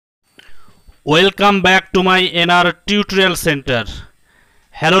Welcome back to my NR tutorial centre.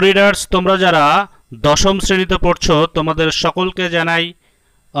 Hello readers, তোমরা যারা দশম শ্রেণীতে পড়ছো তোমাদের সকলকে জানাই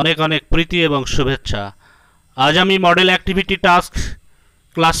অনেক অনেক প্রীতি এবং শুভেচ্ছা। আজ আমি মডেল অ্যাক্টিভিটি টাস্ক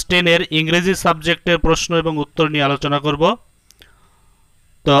ক্লাস 10-এর ইংরেজি সাবজেক্টের প্রশ্ন এবং উত্তর নিয়ে আলোচনা করব।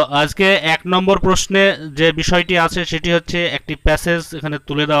 তো আজকে 1 নম্বর প্রশ্নে যে বিষয়টি আছে সেটি হচ্ছে একটি প্যাসেজ এখানে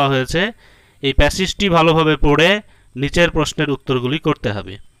তুলে দেওয়া হয়েছে। এই প্যাসেজটি ভালোভাবে পড়ে নিচের প্রশ্নের উত্তরগুলি করতে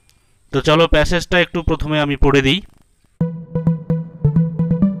হবে। তো চলো প্যাসেজটা একটু প্রথমে আমি পড়ে দিই।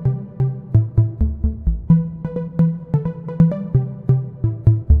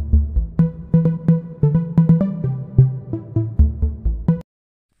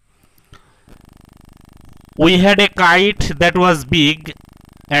 We had a kite that was big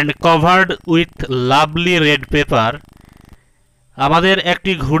and covered with lovely red paper. আমাদের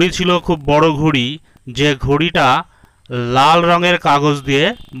একটি ঘুড়ি ছিল, খুব বড় ঘুড়ি, যে ঘুড়িটা লাল রঙের কাগজ দিয়ে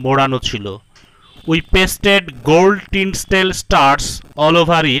মোড়ানো ছিল। We pasted gold টিনস্টেল stars all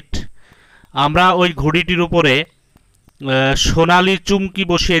over it. আমরা ওই ঘুড়িটির উপরে সোনালি চুমকি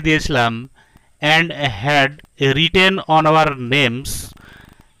বসিয়ে দিয়েছিলাম। And had written on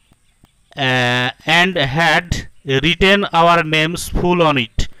our names full on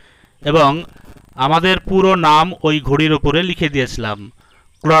it. এবং আমাদের পুরো নাম ওই ঘড়ির ওপরে লিখে দিয়েছিলাম।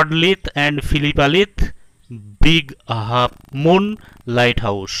 ক্লডলিথ and ফিলিপালিথ big half moon light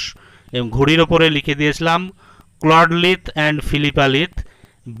house. এবং ঘড়ির ওপরে লিখে দিয়েছিলাম ক্লডলিথ and ফিলিপালিথ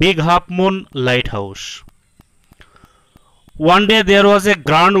big half moon light house. One day there was A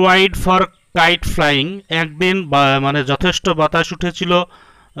ground wide for kite flying. একদিন মানে যথেষ্ট বাতাস উঠেছিল,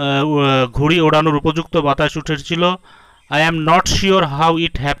 ঘুড়ি ওড়ানোর উপযুক্ত বাতাস উঠেছিল। I am not sure how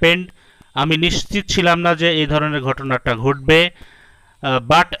it happened. আমি নিশ্চিত ছিলাম না যে এই ধরনের ঘটনাটা ঘটবে।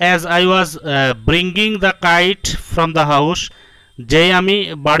 But as I was bringing the kite from the house, যেই আমি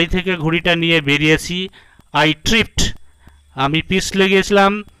বাড়ি থেকে ঘুড়িটা নিয়ে বেরিয়েছি, আই ট্রিপড, আমি পিছলে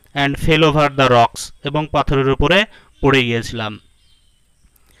গিয়েছিলাম, and fail over the rocks, এবং পাথরের উপরে পড়ে গিয়েছিলাম।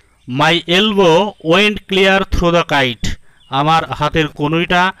 মাই elbow went clear through the kite. আমার হাতের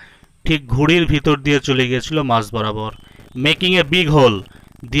কনুইটা ঠিক ঘুড়ির ভিতর দিয়ে চলে গিয়েছিল মাঝ বরাবর। মেকিং এ বিগ হোল,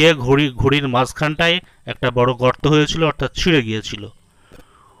 দিয়ে ঘুড়ির মাঝখানটায় একটা বড় গর্ত হয়েছিল, অর্থাৎ ছিঁড়ে গিয়েছিল।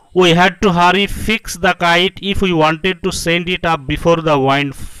 উই হ্যাড টু হারি fix the kite if we wanted to send it up before the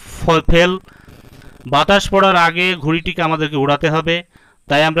wind fail. বাতাস পড়ার আগে ঘুড়িটিকে আমাদেরকে উড়াতে হবে,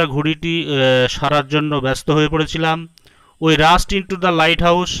 তাই আমরা ঘুড়িটি সারার জন্য ব্যস্ত হয়ে পড়েছিলাম। We rushed into the light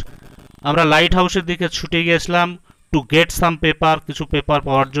house. আমরা লাইট হাউসের দিকে ছুটে গিয়েছিলাম। টু গেট সাম পেপার, কিছু পেপার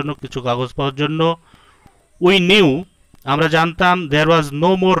পাওয়ার জন্য, কিছু কাগজ পাওয়ার জন্য। উই নিউ, আমরা জানতাম, দেয়ার was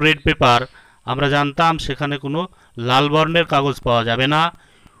no more red paper, আমরা জানতাম সেখানে কোনো লাল বর্ণের কাগজ পাওয়া যাবে না।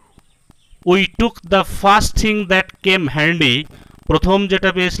 We took the first thing that came handy. প্রথম যেটা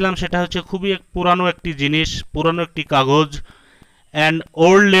পেয়েছিলাম সেটা হচ্ছে খুবই পুরানো একটি জিনিস, পুরানো একটি কাগজ। And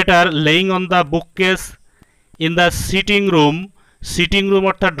old letter laying on the bookcase in the sitting room. Sitting room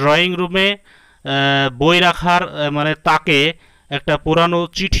অর্থাৎ ড্রয়িং রুমে বই রাখার মানে তাকে একটা পুরানো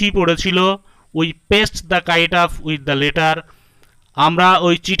চিঠি পড়েছিল। We paste the kite up with the letter. আমরা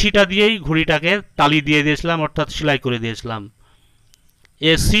ওই চিঠিটা দিয়েই ঘুড়িটাকে তালি দিয়ে দিয়েছিলাম, অর্থাৎ সেলাই করে দিয়েছিলাম।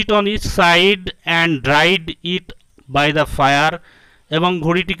 A sit on each side and dried it by the fire. এবং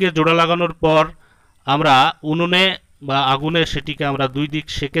ঘুড়িটিকে জোড়া লাগানোর পর আমরা উনুনে বা আগুনে সেটিকে আমরা দুই দিক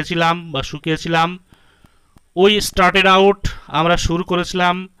সেকেছিলাম বা শুকিয়েছিলাম। উই স্টার্টেড আউট, আমরা শুরু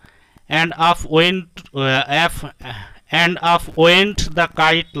করেছিলাম। And up went the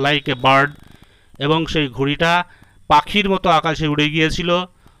kite like a bird. এবং সেই ঘুড়িটা পাখির মতো আকাশে উড়ে গিয়েছিল।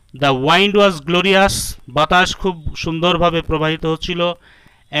 দ্য ওয়াইন্ড ওয়াজ গ্লোরিয়াস, বাতাস খুব সুন্দরভাবে প্রবাহিত হচ্ছিল।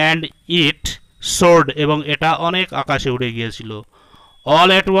 অ্যান্ড ইট সোর্ড, এবং এটা অনেক আকাশে উড়ে গিয়েছিল। অল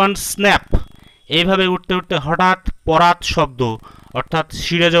অ্যাট ওয়ান স্ন্যাপ, এইভাবে উঠতে উঠতে হঠাৎ পরাত শব্দ, অর্থাৎ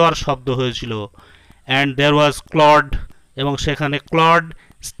ছিঁড়ে যাওয়ার শব্দ হয়েছিল। অ্যান্ড দেয়ার ওয়াজ ক্লড, এবং সেখানে clod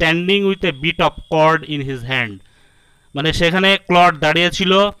standing with a bit of cord in his hand. মানে সেখানে ক্লড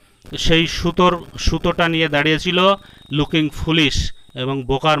দাঁড়িয়েছিল, সেই সুতোটা নিয়ে দাঁড়িয়েছিল। লুকিং ফুলিশ, এবং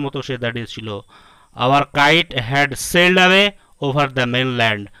বোকার মতো সে দাঁড়িয়েছিল। Hour kite had sailed away over the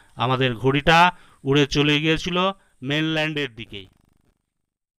mainland. আমাদের ঘুড়িটা উড়ে চলে গিয়েছিল মেনল্যান্ডের দিকেই।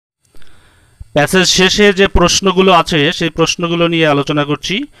 প্যাসেজ শেষে যে প্রশ্নগুলো আছে সেই প্রশ্নগুলো নিয়ে আলোচনা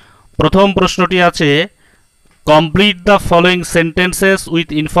করছি। প্রথম প্রশ্নটি আছে, complete the following sentences with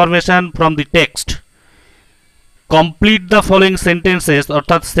information from the text. Complete the following sentences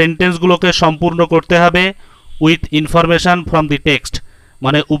অর্থাৎ সেন্টেন্সগুলোকে সম্পূর্ণ করতে হবে with information from the text,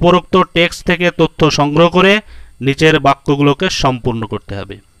 মানে উপরোক্ত টেক্সট থেকে তথ্য সংগ্রহ করে নিচের বাক্যগুলোকে সম্পূর্ণ করতে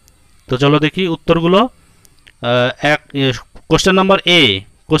হবে। তো চলো দেখি উত্তরগুলো। Question number A,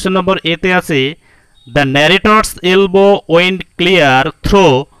 question number এ তে আছে the narrator's elbow went clear throw,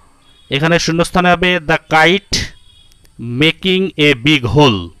 এখানে শূন্যস্থানে হবে the kite making a big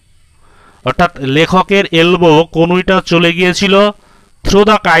hole, অর্থাৎ লেখকের এলবো কনুইটা চলে গিয়েছিল থ্রো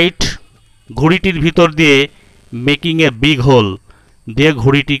দ্য কাইট, ঘুড়িটির ভিতর দিয়ে, মেকিং এ বিগ হোল দিয়ে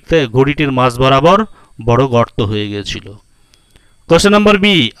ঘুড়িটির মাঝ বরাবর বড় গর্ত হয়ে গিয়েছিল। Question number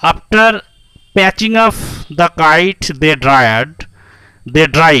B after patching up the kite they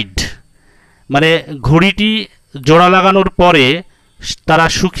dried, মানে ঘুড়িটি জোড়া লাগানোর পরে তারা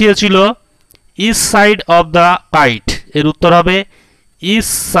শুকিয়েছিল east side of the kite, এর উত্তর হবে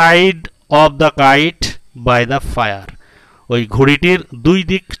east side of the kite by the fire, ওই ঘুড়িটির দুই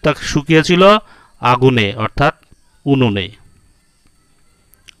দিক তা শুকিয়েছিল আগুনে অর্থাৎ উনুনে।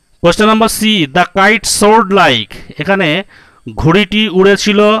 Question number C the kite sword like, এখানে ঘুড়িটি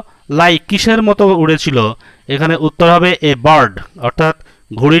উড়েছিল লাইক, কিসের মতো উড়েছিল, এখানে উত্তর হবে এ বার্ড, অর্থাৎ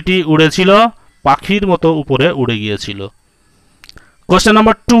ঘুড়িটি উড়েছিল পাখির মতো উপরে উড়ে গিয়েছিল। Question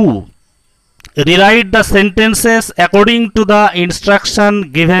number 2 rewrite the sentences according to the instruction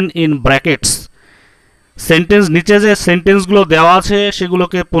given in brackets, sentence নিচে যে সেন্টেন্সগুলো দেওয়া আছে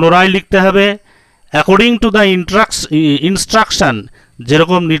সেগুলোকে পুনরায় লিখতে হবে অ্যাকর্ডিং টু দ্য ইনস্ট্রাকশন,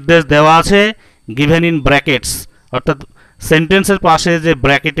 যেরকম নির্দেশ দেওয়া আছে গিভেন ইন ব্র্যাকেটস, অর্থাৎ সেন্টেন্সের পাশে যে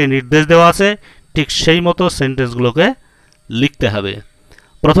ব্র্যাকেটে নির্দেশ দেওয়া আছে ঠিক সেই মতো সেন্টেন্সগুলোকে লিখতে হবে।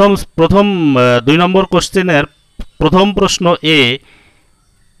 প্রথম 2 নম্বর কোশ্চেনের প্রথম প্রশ্ন এ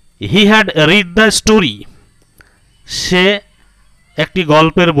he had read the story, সে একটি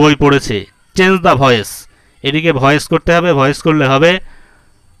গল্পের বই পড়েছে, চেঞ্জ দ্য ভয়েস, এদিকে ভয়েস করতে হবে, ভয়েস করলে হবে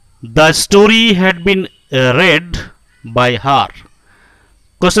the story had been red by her.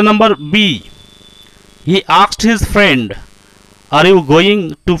 Question number B he asked his friend are you going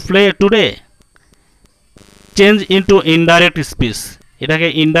to play today, change into indirect speech, এটাকে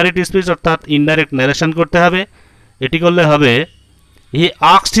ইনডাইরেক্ট স্পিচ অর্থাৎ indirect narration করতে হবে, এটি করলে হবে he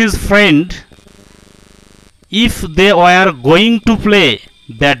asked his friend if they were going to play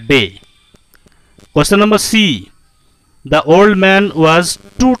that day. Question number C the old man was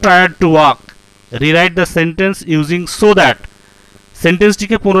too tired to walk, rewrite the sentence using so that,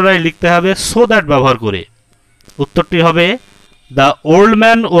 সেন্টেন্সটিকে পুনরায় লিখতে হবে so that ব্যবহার করে, উত্তরটি হবে the old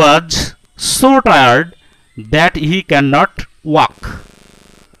man was so tired that he cannot walk.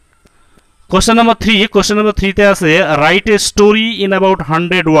 Question number 3 তে আছে write a story in about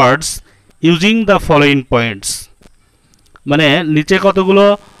 100 words using the following points, মানে নিচে কতগুলো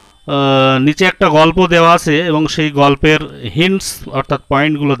নিচে একটা গল্প দেওয়া আছে এবং সেই গল্পের হিন্টস অর্থাৎ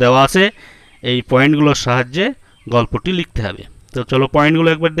পয়েন্টগুলো দেওয়া আছে, এই পয়েন্টগুলোর সাহায্যে গল্পটি লিখতে হবে। তো চলো পয়েন্টগুলো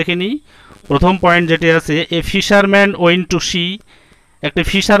একবার দেখে নিই। প্রথম পয়েন্ট যেটি আছে এ ফিশারম্যান ওয়েন্ট টু সি, একটি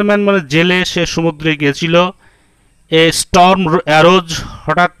ফিশারম্যান মানে জেলে, সে সমুদ্রে গিয়েছিল। এ স্টর্ম অ্যারোজ,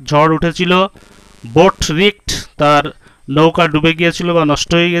 হঠাৎ ঝড় উঠেছিল। বোট রিক্ট, তার নৌকা ডুবে গিয়েছিল বা নষ্ট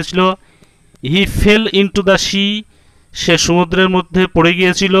হয়ে গিয়েছিল। হি ফেল ইনটু দ্য সি, সে সমুদ্রের মধ্যে পড়ে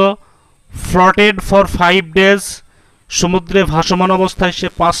গিয়েছিল। ফ্লটেড ফর 5 days, সমুদ্রে ভাসমান অবস্থায় সে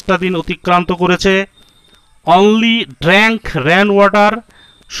 5টা দিন অতিক্রান্ত করেছে। অনলি ড্র্যাঙ্ক র্যান ওয়াটার,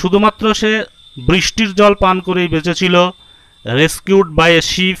 শুধুমাত্র সে বৃষ্টির জল পান করেই বেঁচেছিল। রেস্কিউড বাই এ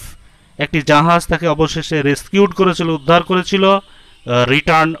শিপ, একটি জাহাজ তাকে অবশেষে রেস্কিউড করেছিল, উদ্ধার করেছিল।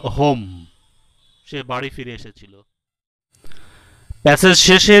 রিটার্ন হোম, সে বাড়ি ফিরে এসেছিল। প্যাসেজ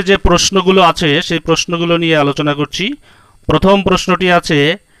শেষে যে প্রশ্নগুলো আছে সেই প্রশ্নগুলো নিয়ে আলোচনা করছি। প্রথম প্রশ্নটি আছে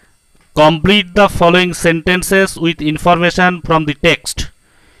complete the following sentences with information from the text.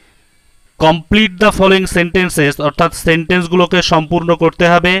 Complete the following sentences অর্থাৎ সেন্টেন্সগুলোকে সম্পূর্ণ করতে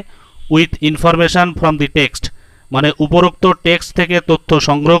হবে with information from the text, মানে উপরোক্ত টেক্সট থেকে তথ্য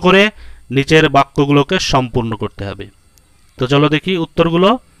সংগ্রহ করে নিচের বাক্যগুলোকে সম্পূর্ণ করতে হবে। তো চলো দেখি উত্তরগুলো।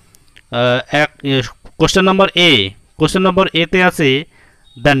 Question number A, question number এতে আছে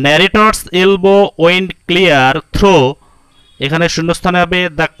the narrator's elbow went clear throw, এখানে শূন্যস্থানে হবে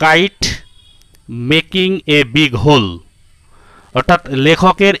the kite making a big hole, অর্থাৎ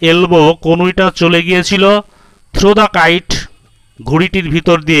লেখকের এলবো কনুইটা চলে গিয়েছিল থ্রো দ্য কাইট, ঘুড়িটির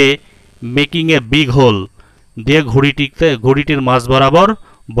ভিতর দিয়ে, মেকিং এ বিগ হোল দিয়ে ঘুড়িটির মাঝ বরাবর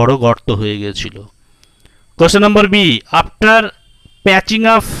বড় গর্ত হয়ে গিয়েছিল। Question number B after patching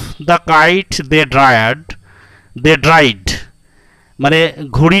up the kite they dried, মানে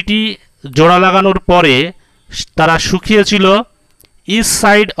ঘুড়িটি জোড়া লাগানোর পরে তারা শুকিয়েছিল east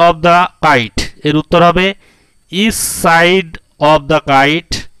side of the kite, এর উত্তর হবে east side of the kite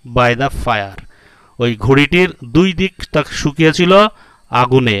by the fire, ওই ঘুড়িটির দুই দিক তা শুকিয়েছিল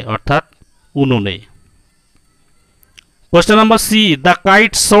আগুনে অর্থাৎ উনুনে। Question number C the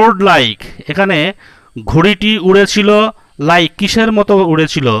kite sword like, এখানে ঘুড়িটি উড়েছিল লাইক কিসের মতো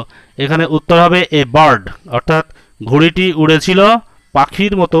উড়েছিল, এখানে উত্তর হবে এ বার্ড, অর্থাৎ ঘুড়িটি উড়েছিল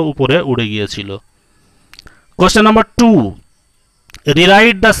পাখির মতো উপরে উড়ে গিয়েছিল। Question number 2,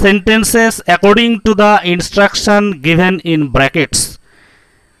 rewrite the sentences according to the instruction given in brackets.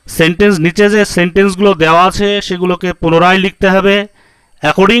 Sentence, নিচে যে সেন্টেন্সগুলো দেওয়া আছে সেগুলোকে পুনরায় লিখতে হবে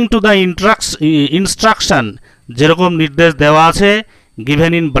অ্যাকর্ডিং টু দ্য ইনস্ট্রাকশন, যেরকম নির্দেশ দেওয়া আছে,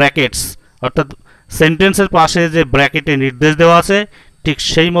 গিভেন ইন ব্র্যাকেটস, অর্থাৎ সেন্টেন্সের পাশে যে ব্র্যাকেটে নির্দেশ দেওয়া আছে ঠিক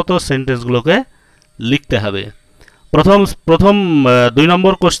সেই মতো সেন্টেন্সগুলোকে লিখতে হবে। প্রথম 2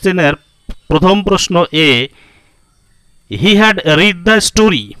 নম্বর কোশ্চেনের প্রথম প্রশ্ন এ, he had read the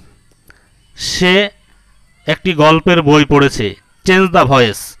story, সে একটি গল্পের বই পড়েছে। চেঞ্জ দ্য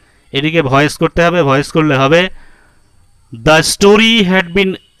ভয়েস, এদিকে ভয়েস করতে হবে, ভয়েস করলে হবে the story had been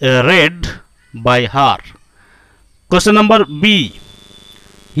red by her. Question number B,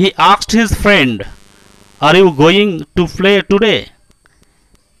 he asked his friend are you going to play today.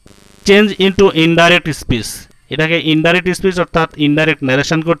 Change into indirect speech, এটাকে ইনডাইরেক্ট স্পিচ অর্থাৎ indirect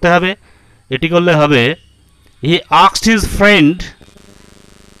narration করতে হবে। এটি করলে হবে he asked his friend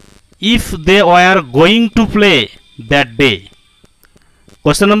if they were going to play that day.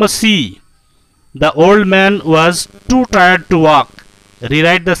 Question number C, the old man was too tired to walk.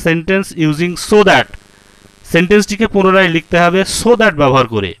 Rewrite the sentence using so that. সেন্টেন্সটিকে পুনরায় লিখতে হবে so that ব্যবহার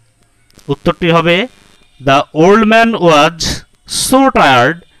করে। উত্তরটি হবে the old man was so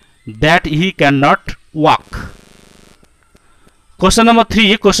tired that he cannot walk. Question number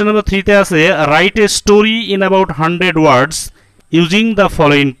 3 তে আছে write a story in about 100 words using the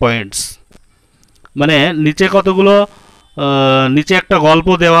following points. মানে নিচে কতগুলো নিচে একটা গল্প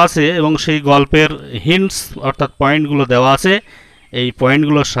দেওয়া আছে এবং সেই গল্পের হিন্টস অর্থাৎ পয়েন্টগুলো দেওয়া আছে, এই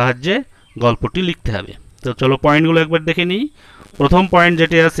পয়েন্টগুলোর সাহায্যে গল্পটি লিখতে হবে। তো চলো পয়েন্টগুলো একবার দেখে নিই। প্রথম পয়েন্ট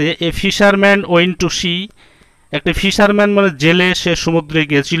যেটি আছে, এ ফিশারম্যান ওয়েন্ট টু সি, একটি ফিশারম্যান মানে জেলে, সে সমুদ্রে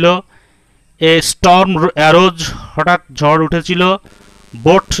গিয়েছিল। এ স্টর্ম অ্যারোজ, হঠাৎ ঝড় উঠেছিল।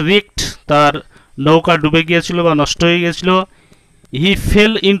 বোট রিক্ট, তার নৌকা ডুবে গিয়েছিল বা নষ্ট হয়ে গিয়েছিল। হি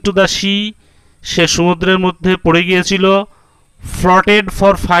ফেল ইনটু দ্য সি, সে সমুদ্রের মধ্যে পড়ে গিয়েছিল। ফ্লটেড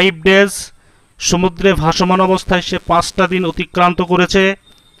ফর 5 days, সমুদ্রে ভাসমান অবস্থায় সে 5টা দিন অতিক্রান্ত করেছে।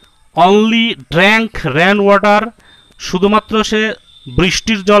 অনলি ড্র্যাঙ্ক র্যান ওয়াটার, শুধুমাত্র সে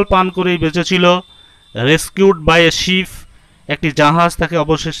বৃষ্টির জল পান করেই বেঁচেছিল। রেস্কিউড বাই এ শিপ, একটি জাহাজ তাকে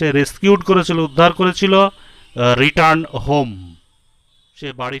অবশেষে রেস্কিউড করেছিল, উদ্ধার করেছিল। রিটার্ন হোম, সে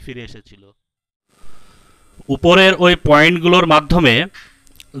বাড়ি ফিরে এসেছিল। উপরের ওই পয়েন্টগুলোর মাধ্যমে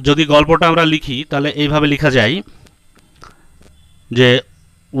যদি গল্পটা আমরা লিখি তাহলে এইভাবে লেখা যায় যে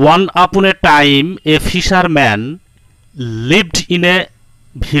one upon A time A fisherman lived in a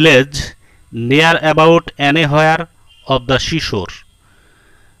village near about অ্যানেহয়ার of the সিশোর।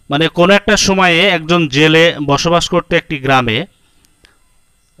 মানে কোনো একটা সময়ে একজন জেলে বসবাস করতে একটি গ্রামে।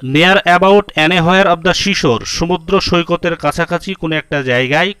 নিয়ার অ্যাবাউট অ্যানেহয়ার অফ দ্য সিশোর, সমুদ্র সৈকতের কাছাকাছি কোনো একটা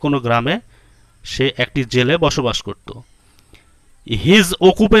জায়গায় কোনো গ্রামে সে একটি জেলে বসবাস করত। হিজ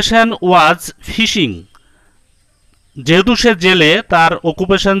অকুপেশন ওয়াজ ফিশিং, যেহেতু সে জেলে তার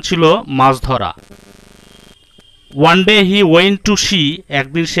অকুপেশন ছিল মাছ ধরা। One day he went to C,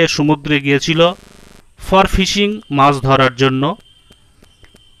 একদিন সে সমুদ্রে গিয়েছিল। ফর ফিশিং, মাছ ধরার জন্য।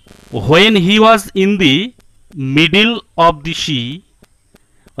 When he was in the middle of the C,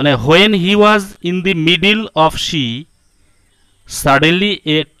 মানে when he was in the middle of C suddenly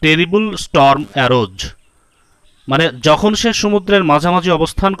a terrible Sturm arose, মানে যখন সে সমুদ্রের মাঝামাঝি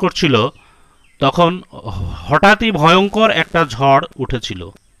অবস্থান করছিল তখন হঠাৎই ভয়ঙ্কর একটা ঝড় উঠেছিল।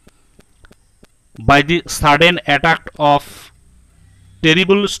 By the sudden attack of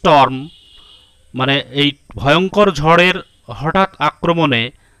terrible Sturm, মানে এই ভয়ঙ্কর ঝড়ের হঠাৎ আক্রমণে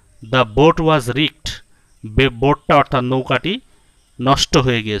দ্য বোট ওয়াজ রিকড, বোটটা অর্থাৎ নৌকাটি নষ্ট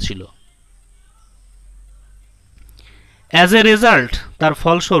হয়ে গিয়েছিল। অ্যাজ এ রেজাল্ট, তার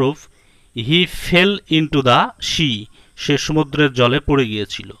ফলস্বরূপ, হি ফেল ইনটু দ্য সি, সে সমুদ্রের জলে পড়ে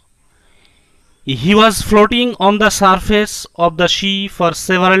গিয়েছিল। হি ওয়াজ floating on the surface of the sea for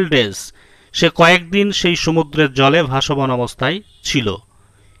several days, সে কয়েকদিন সেই সমুদ্রের জলে ভাসমান অবস্থায় ছিল।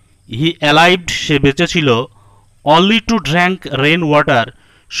 হি অ্যালাইভড, সে বেঁচেছিল। Only two drank rain water,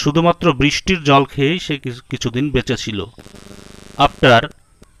 শুধুমাত্র বৃষ্টির জল খেয়েই সে কিছুদিন বেঁচেছিল। আফটার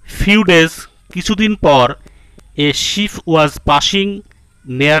ফিউ ডেজ, কিছুদিন পর, a ship was passing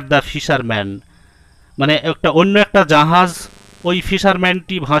near the fisherman, মানে অন্য একটা জাহাজ ওই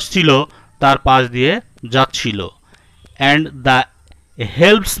ফিশারম্যানটি ভাসছিল তার পাশ দিয়ে যাচ্ছিল। And the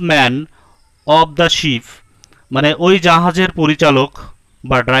হেল্পসম্যান of the ship, মানে ওই জাহাজের পরিচালক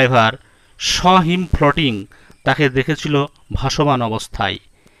বা ড্রাইভার, স হিম ফ্লোটিং, তাকে দেখেছিল ভাসমান অবস্থায়।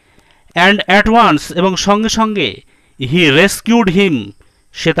 অ্যান্ড অ্যাট ওয়ান্স, এবং সঙ্গে সঙ্গে, হি রেস্কিউড হিম,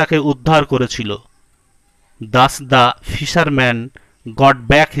 সে তাকে উদ্ধার করেছিল। Das the fisherman goat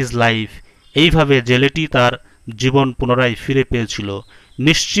back his life, এইভাবে জেলেটি তার জীবন পুনরায় ফিরে পেয়েছিল,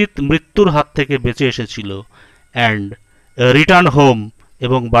 নিশ্চিত মৃত্যুর হাত থেকে বেঁচে এসেছিল। অ্যান্ড রিটার্ন হোম,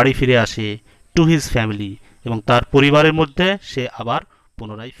 এবং বাড়ি ফিরে আসে, টু হিজ ফ্যামিলি, এবং তার পরিবারের মধ্যে সে আবার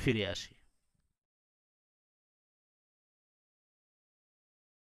পুনরায় ফিরে আসে।